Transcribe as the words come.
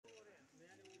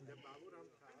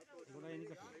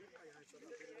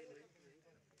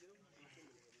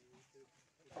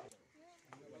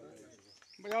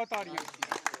बजाओ तालियां।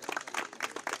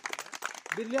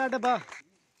 बिरलिया डब्बा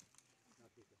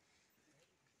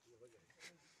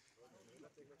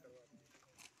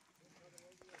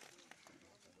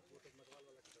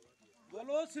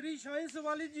बोलो श्री शाही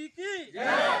सवाली जी की जय,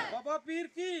 बाबा पीर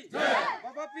की जय,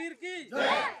 बाबा पीर की जय।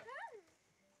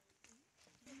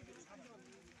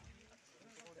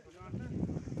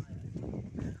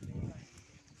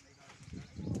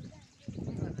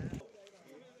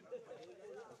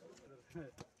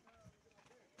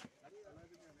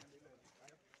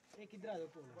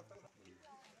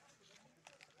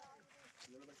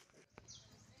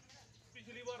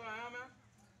 पिछली बार आया मैं,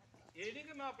 ये नहीं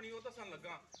कि मैं अपनी वो दसन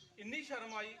लगा, इन्नी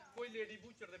शर्म आई कोई लेडी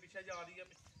बूचर के पिछे जा रही है।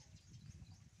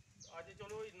 अज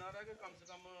चलो इन्ना रहा कि कम से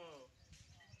कम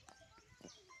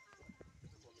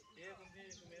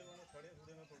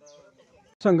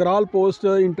संग्राल पोस्ट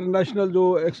इंटरनेशनल जो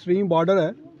एक्सट्रीम बॉर्डर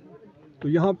है, तो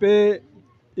यहाँ पे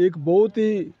एक बहुत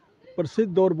ही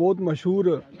प्रसिद्ध और बहुत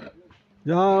मशहूर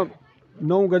जहाँ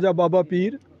 9 गजा बाबा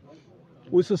पीर,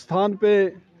 उस स्थान पे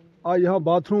आज यहाँ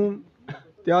बाथरूम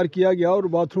तैयार किया गया और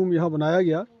बाथरूम यहाँ बनाया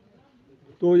गया।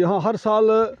 तो यहाँ हर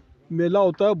साल मेला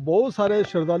होता है, बहुत सारे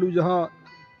श्रद्धालु जहाँ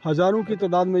हज़ारों की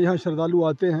तादाद में यहाँ श्रद्धालु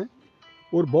आते हैं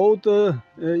और बहुत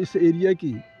इस एरिया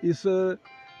की, इस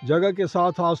जगह के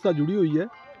साथ आस्था जुड़ी हुई है।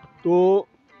 तो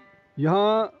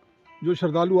यहाँ जो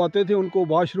श्रद्धालु आते थे उनको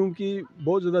वॉशरूम की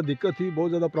बहुत ज़्यादा दिक्कत थी, बहुत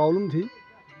ज़्यादा प्रॉब्लम थी।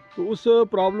 तो उस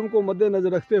प्रॉब्लम को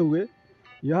मद्देनज़र रखते हुए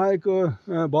यहाँ एक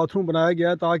बाथरूम बनाया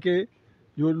गया ताकि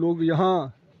जो लोग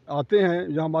यहाँ आते हैं,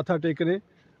 यहाँ माथा टेकने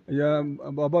या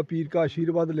बाबा पीर का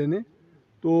आशीर्वाद लेने,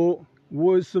 तो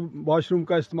वो इस वॉशरूम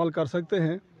का इस्तेमाल कर सकते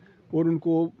हैं और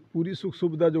उनको पूरी सुख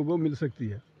सुविधा जो वो मिल सकती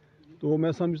है। तो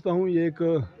मैं समझता हूँ ये एक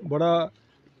बड़ा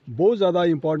बहुत ज़्यादा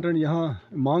इम्पॉर्टेंट यहाँ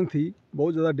मांग थी,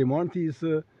 बहुत ज़्यादा डिमांड थी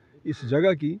इस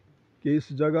जगह की कि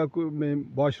इस जगह को में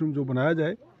वॉशरूम जो बनाया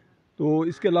जाए। तो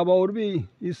इसके अलावा और भी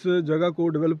इस जगह को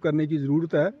डेवलप करने की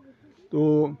ज़रूरत है। तो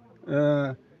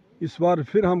इस बार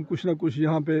फिर हम कुछ ना कुछ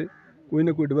यहाँ पे कोई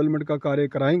ना कोई डेवलपमेंट का कार्य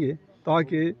कराएंगे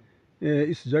ताकि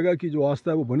इस जगह की जो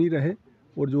आस्था है वो बनी रहे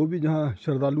और जो भी जहाँ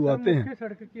श्रद्धालु आते हैं।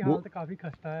 सड़क की हालत काफ़ी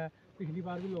खस्ता है, पिछली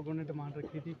बार भी लोगों ने डिमांड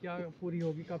रखी थी, क्या पूरी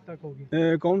होगी, कब तक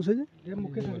होगी? कौन से जी?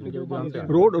 मुख्य सड़क जो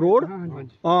रोड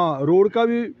हाँ, रोड का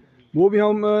भी वो भी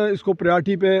हम इसको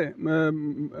प्रायोरिटी पे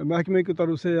महकमे की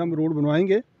तरफ से हम रोड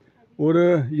बनवाएंगे। और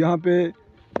यहाँ पे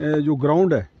जो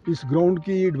ग्राउंड है, इस ग्राउंड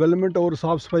की डेवलपमेंट और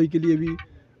साफ़ सफाई के लिए भी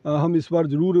हम इस बार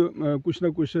ज़रूर कुछ ना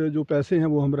कुछ जो पैसे हैं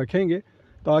वो हम रखेंगे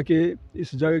ताकि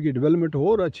इस जगह की डेवलपमेंट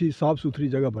हो और अच्छी साफ़ सुथरी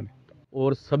जगह बने।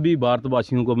 और सभी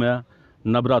भारतवासियों को मैं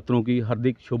नवरात्रों की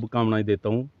हार्दिक शुभकामनाएं देता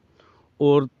हूं।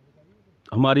 और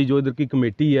हमारी जो इधर की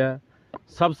कमेटी है,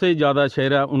 सबसे ज़्यादा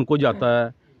शहर है उनको जाता है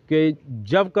कि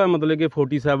जब का मतलब कि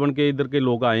 47 के इधर के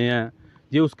लोग आए हैं,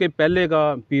 ये उसके पहले का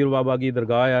पीर बाबा की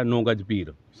दरगाह है 9 गज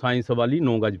पीर, साईं सवाली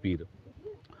 9 गज पीर।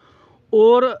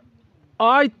 और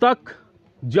आज तक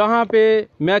जहाँ पे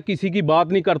मैं किसी की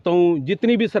बात नहीं करता हूँ,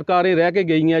 जितनी भी सरकारें रह के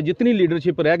गई हैं, जितनी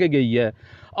लीडरशिप रह के गई है,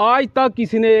 आज तक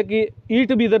किसी ने एक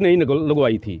ईंट भी इधर नहीं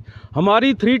लगवाई थी।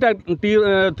 हमारी 3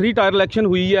 टायर इलेक्शन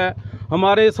हुई है,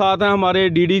 हमारे साथ हैं हमारे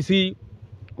डीडीसी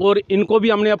और इनको भी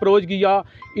हमने अप्रोच किया,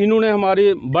 इन्होंने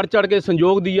हमारे बढ़ चढ़ के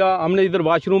संयोग दिया, हमने इधर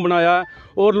वाशरूम बनाया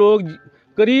और लोग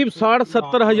करीब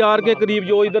 60-70 हज़ार के करीब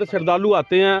जो इधर श्रद्धालु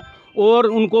आते हैं और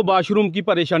उनको वाशरूम की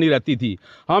परेशानी रहती थी।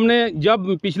 हमने जब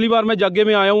पिछली बार मैं जगह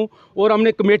में आया हूँ और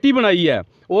हमने कमेटी बनाई है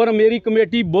और मेरी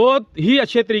कमेटी बहुत ही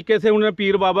अच्छे तरीके से उन्होंने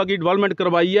पीर बाबा की डेवलपमेंट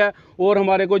करवाई है और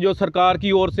हमारे को जो सरकार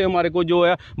की ओर से हमारे को जो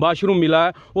है वाशरूम मिला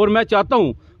है। और मैं चाहता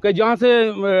हूँ कि जहाँ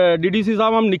से डीडीसी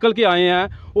साहब हम निकल के आए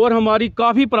हैं और हमारी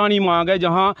काफ़ी पुरानी मांग है,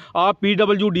 जहाँ आप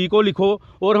PWD को लिखो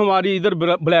और हमारी इधर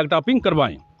ब्लैक टॉपिंग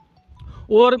करवाएं।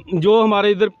 और जो हमारे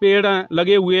इधर पेड़ हैं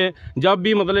लगे हुए हैं, जब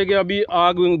भी मतलब कि अभी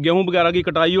आग गेहूं वगैरह की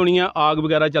कटाई होनी है, आग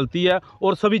वगैरह चलती है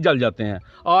और सभी जल जाते हैं।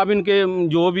 आप इनके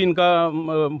जो भी इनका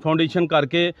फाउंडेशन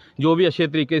करके जो भी अच्छे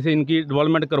तरीके से इनकी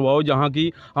डेवलपमेंट करवाओ, जहां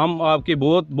की हम आपके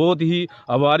बहुत ही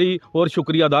आभारी और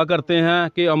शुक्रिया अदा करते हैं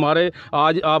कि हमारे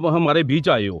आज आप हमारे बीच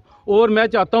आए हो। और मैं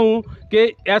चाहता हूँ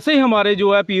कि ऐसे ही हमारे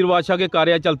जो है पीर बादशाह के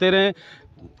कार्य चलते रहें,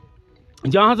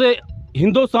 जहाँ से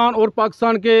हिंदुस्तान और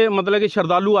पाकिस्तान के मतलब कि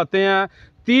श्रद्धालु आते हैं।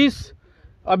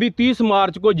 30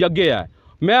 मार्च को यज्ञ है।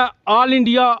 मैं all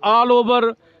India all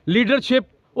over leadership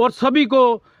और सभी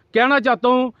को कहना चाहता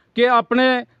हूं कि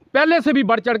अपने पहले से भी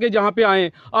बढ़ चढ़ के जहाँ पे आएँ,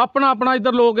 अपना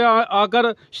इधर लोग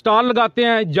आकर स्टॉल लगाते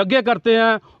हैं, यज्ञ करते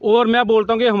हैं। और मैं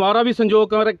बोलता हूँ कि हमारा भी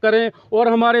संयोग करें और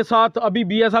हमारे साथ अभी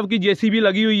BSF की JCB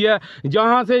लगी हुई है,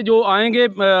 जहाँ से जो आएंगे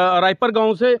रायपुर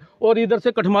गांव से और इधर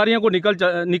से कठमारियाँ को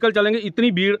निकल चलेंगे,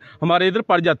 इतनी भीड़ हमारे इधर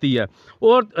पड़ जाती है।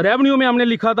 और रेवेन्यू में हमने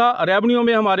लिखा था, रेवेन्यू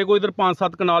में हमारे को इधर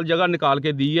 5-7 कनाल जगह निकाल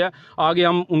के दी है, आगे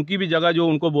हम उनकी भी जगह जो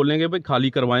उनको बोलेंगे भाई खाली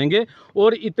करवाएंगे।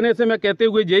 और इतने से मैं कहते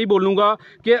हुए यही बोलूँगा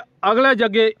कि अगला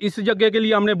जगह, इस जगह के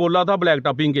लिए हमने बोला था ब्लैक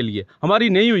टॉपिंग के लिए, हमारी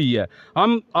नहीं हुई है।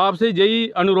 हम आपसे यही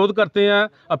अनुरोध करते हैं,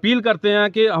 अपील करते हैं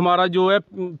कि हमारा जो है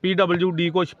PWD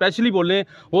को स्पेशली बोलें।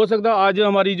 हो सकता है आज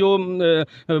हमारी जो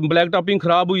ब्लैक टॉपिंग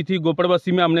ख़राब हुई थी गोपड़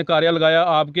बस्ती में, हमने कार्य लगाया,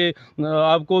 आपकी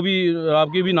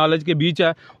भी नॉलेज के बीच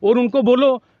है, और उनको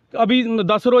बोलो अभी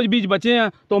 10 रोज बीच बचे हैं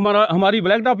तो हमारी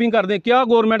ब्लैक टॉपिंग कर दें। क्या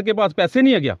गवर्नमेंट के पास पैसे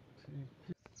नहीं है क्या?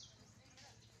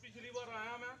 पिछली बार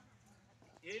आया मैं,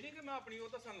 ये नहीं कि मैं अपनी वो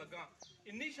दसन लगा,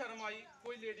 इन्नी शर्म आई,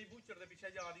 कोई लेडी बूचर के पीछे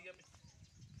जा रही है।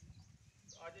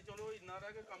 आज चलो इन्ना रह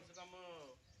के कम से कम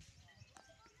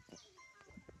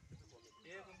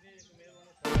ये हुंदी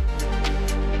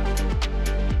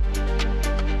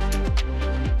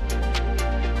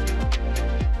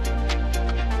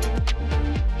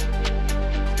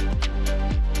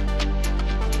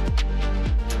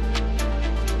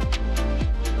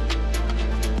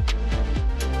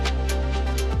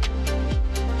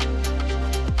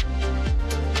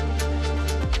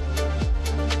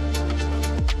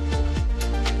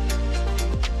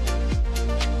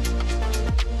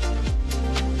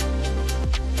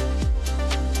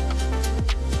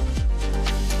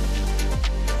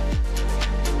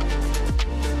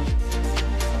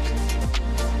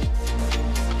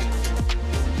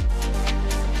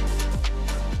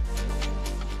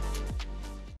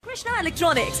Krishna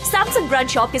electronics Samsung brand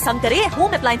shop के संग करे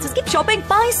होम अप्लायंसेस की shopping,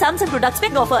 bye Samsung products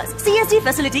big offers CSD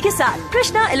facility के साथ।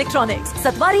 कृष्णा इलेक्ट्रॉनिक्स,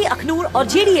 सतवारी, अखनूर और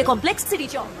JDA कॉम्प्लेक्स, सिटी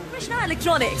चौक। Krishna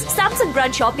electronics Samsung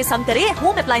brand shop के संग करे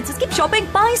होम अप्लायंसेस की shopping,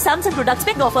 bye Samsung products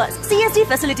big offers CSD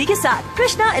facility के साथ।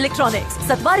 कृष्णा इलेक्ट्रॉनिक्स,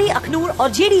 सतवारी, अखनूर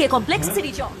और JDA कॉम्प्लेक्स,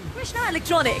 सिटी चौक। Krishna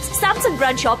electronics Samsung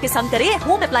brand shop के संग करे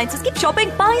होम अप्लायंसेस की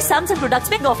shopping, bye Samsung products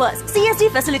big offers CSD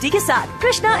facility के साथ।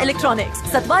 कृष्णा इलेक्ट्रॉनिक्स,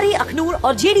 सतवारी, अखनूर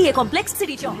और JDA कॉम्प्लेक्स,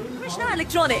 सिटी चौक। Krishna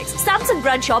electronics Samsung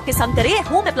brand shop के संग करे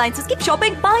होम अप्लायंसेस की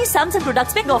shopping, bye Samsung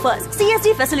products big offers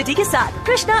CSD facility के साथ।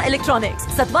 कृष्णा इलेक्ट्रॉनिक्स,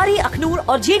 सतवारी, अखनूर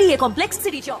और JDA कॉम्प्लेक्स,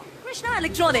 सिटी चौक। Krishna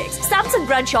electronics Samsung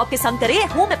brand shop के संग करे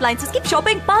होम अप्लायंसेस की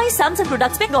shopping, bye Samsung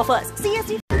products big offers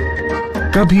CSD।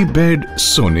 कभी बेड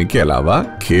सोने के अलावा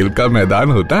खेल का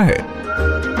मैदान होता है,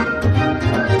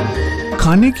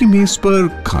 खाने की मेज पर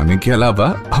खाने के अलावा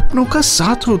अपनों का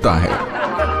साथ होता है,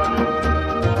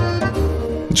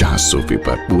 जहां सोफे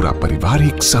पर पूरा परिवार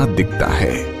एक साथ दिखता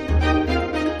है,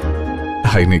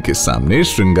 आईने के सामने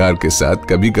श्रृंगार के साथ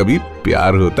कभी कभी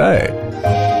प्यार होता है।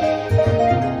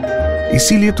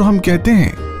 इसीलिए तो हम कहते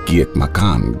हैं कि एक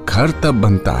मकान घर तब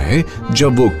बनता है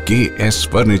जब वो KS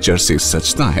फर्नीचर से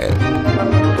सजता है।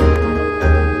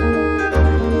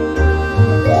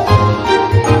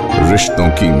 रिश्तों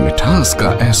की मिठास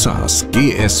का एहसास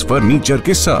KS फर्नीचर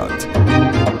के साथ।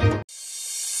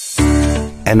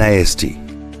 NIST,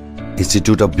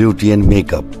 Institute of Beauty and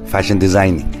Makeup, Fashion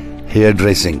Designing, Hair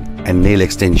Dressing and Nail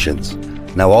Extensions,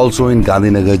 now also in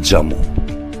Gandhinagar, Jammu.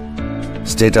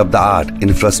 State-of-the-art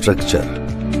infrastructure.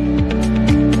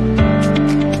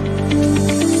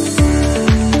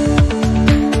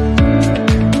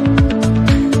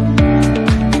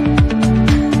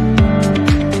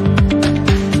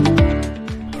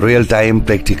 Real-time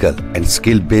practical and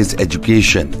skill-based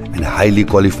education and highly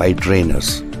qualified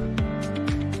trainers.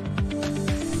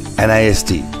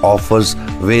 NIST offers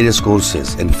various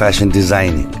courses in fashion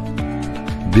designing,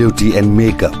 beauty and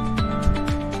makeup,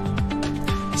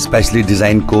 specially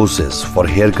designed courses for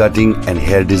hair cutting and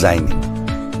hair designing.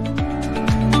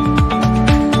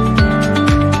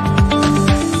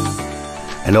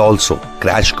 And also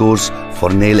crash course for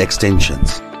nail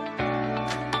extensions.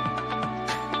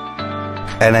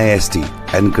 NIST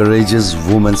encourages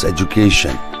women's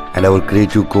education, and our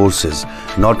creative courses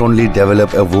not only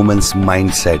develop a woman's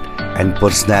mindset and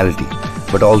personality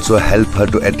but also help her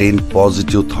to attain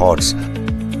positive thoughts.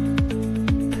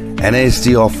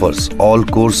 NIST offers all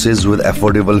courses with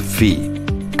affordable fee.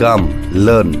 Come,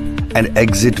 learn and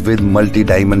exit with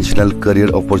multi-dimensional career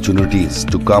opportunities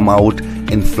to come out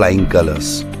in flying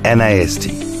colors. NIST,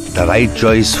 the right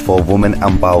choice for women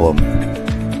empowerment.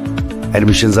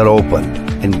 Admissions are open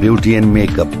in beauty and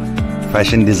makeup,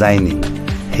 fashion designing,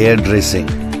 hair dressing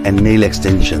and nail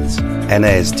extensions.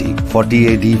 NIST,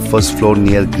 40AD first floor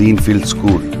near Greenfield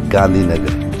School,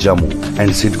 Gandhinagar, Jammu,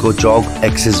 and Sidco Chowk,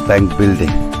 Axis Bank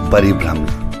Building, Bari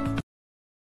Brahmana.